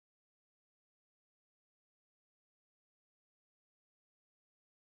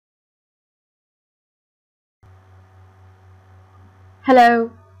Hello,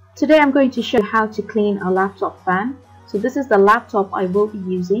 today I'm going to show you how to clean a laptop fan. So this is the laptop I will be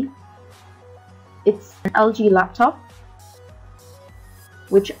using. It's an LG laptop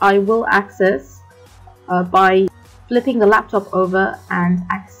which I will access by flipping the laptop over and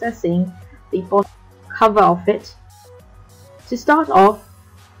accessing the bottom cover of it. To start off,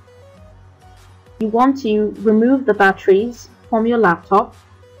 you want to remove the batteries from your laptop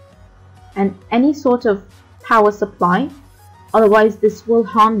and any sort of power supply, otherwise this will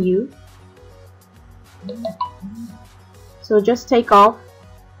harm you. So just take off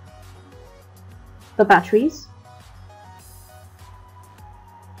the batteries.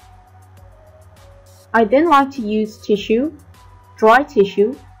 I then like to use tissue, dry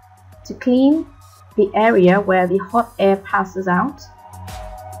tissue, to clean the area where the hot air passes out.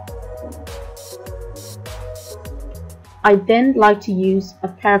 I then like to use a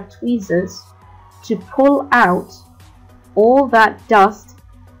pair of tweezers to pull out all that dust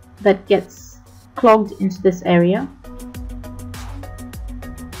that gets clogged into this area.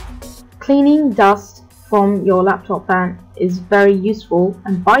 Cleaning dust from your laptop fan is very useful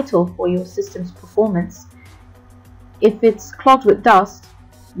and vital for your system's performance. If it's clogged with dust,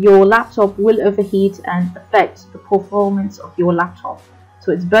 your laptop will overheat and affect the performance of your laptop.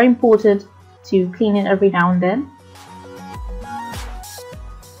 So it's very important to clean it every now and then.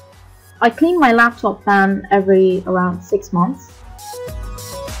 I clean my laptop fan every around 6 months.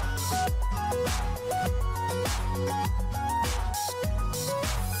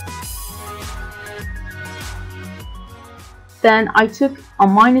 Then I took a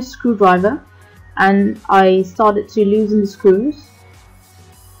minus screwdriver and I started to loosen the screws.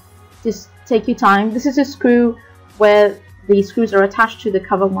 Just take your time. This is a screw where the screws are attached to the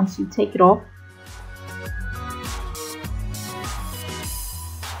cover once you take it off.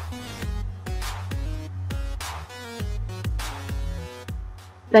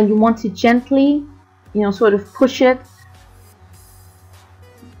 Then you want to gently, sort of push it.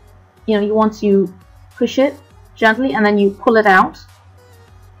 You want to push it gently and then you pull it out.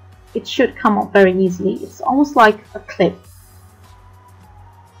 It should come up very easily. It's almost like a clip.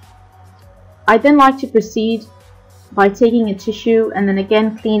 I then like to proceed by taking a tissue and then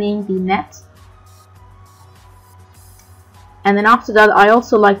again cleaning the net. And then after that, I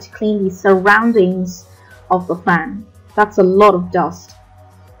also like to clean the surroundings of the fan. That's a lot of dust.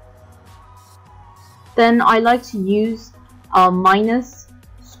 Then I like to use a minus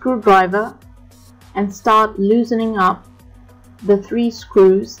screwdriver and start loosening up the 3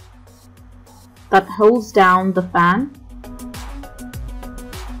 screws that holds down the fan.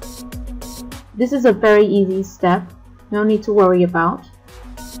 This is a very easy step, no need to worry about.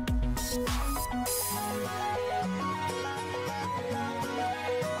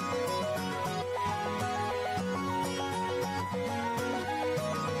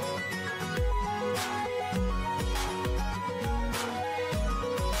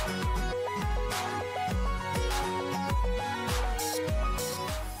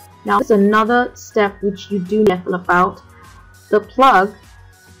 Now there's another step which you do be careful about. The plug,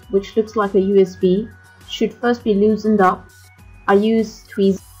 which looks like a USB, should first be loosened up. I use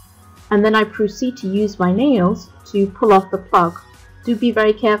tweezers and then I proceed to use my nails to pull off the plug. Do be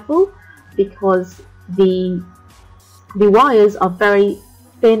very careful because the wires are very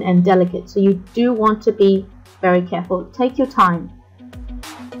thin and delicate, so you do want to be very careful. Take your time.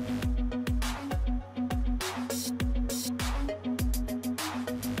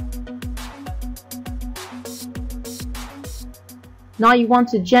 Now you want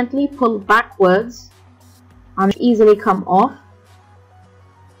to gently pull backwards and easily come off.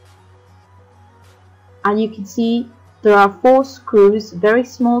 And you can see there are 4 screws, very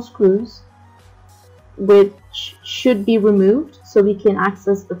small screws, which should be removed so we can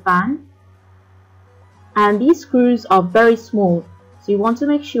access the fan. And these screws are very small, so you want to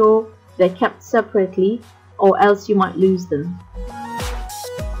make sure they're kept separately or else you might lose them.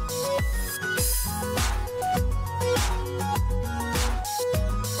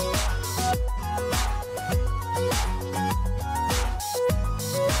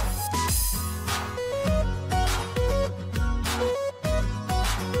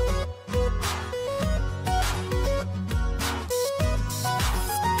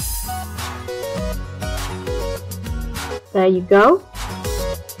 There you go.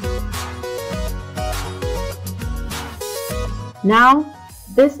 Now,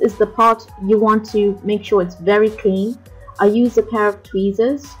 this is the part you want to make sure it's very clean. I use a pair of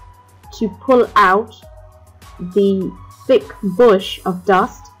tweezers to pull out the thick bush of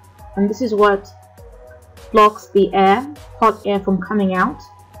dust, and this is what blocks the hot air from coming out.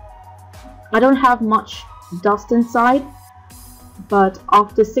 I don't have much dust inside, but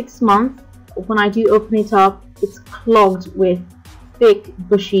after 6 months, when I do open it up, it's clogged with thick,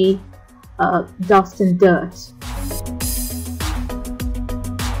 bushy dust and dirt.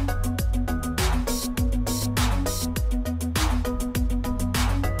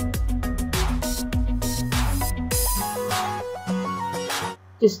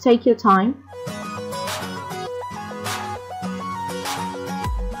 Just take your time.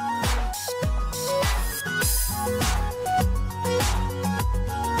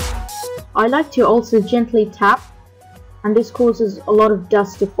 I like to also gently tap, and this causes a lot of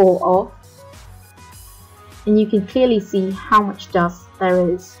dust to fall off, and you can clearly see how much dust there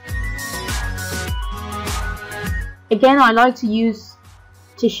is. Again, I like to use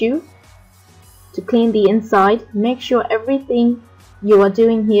tissue to clean the inside. Make sure everything you are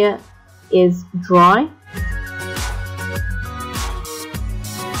doing here is dry,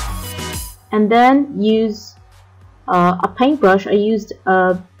 and then use a paintbrush. I used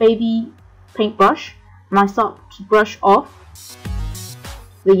a baby paintbrush, and I start to brush off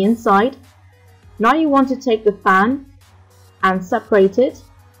the inside. Now you want to take the fan and separate it,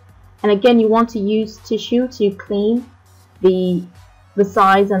 and again you want to use tissue to clean the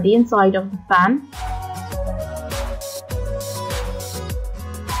sides and the inside of the fan.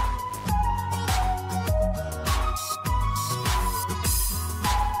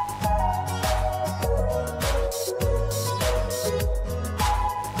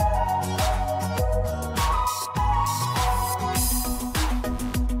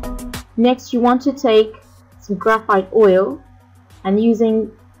 Next, you want to take some graphite oil, and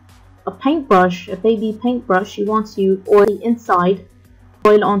using a paintbrush, a baby paintbrush, you want to oil the inside,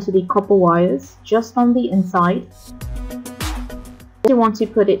 oil onto the copper wires just on the inside. You want to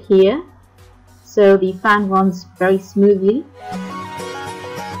put it here so the fan runs very smoothly.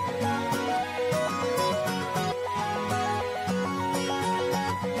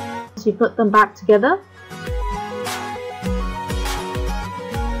 So you put them back together.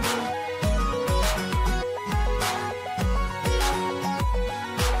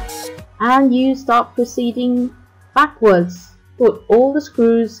 And you start proceeding backwards. Put all the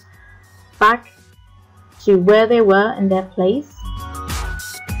screws back to where they were in their place.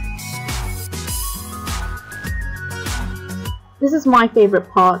 This is my favorite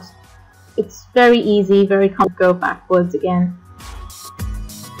part. It's very easy, very comfortable. Go backwards again,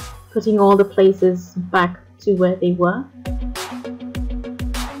 putting all the places back to where they were.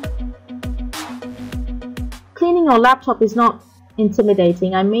 Cleaning your laptop is not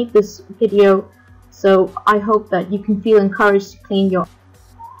intimidating. I made this video so I hope that you can feel encouraged to clean your.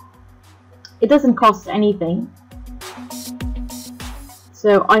 It doesn't cost anything,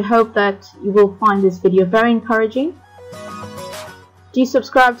 so I hope that you will find this video very encouraging. Do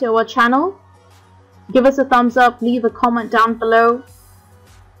subscribe to our channel, give us a thumbs up, leave a comment down below.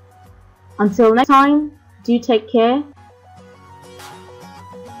 Until next time, do take care.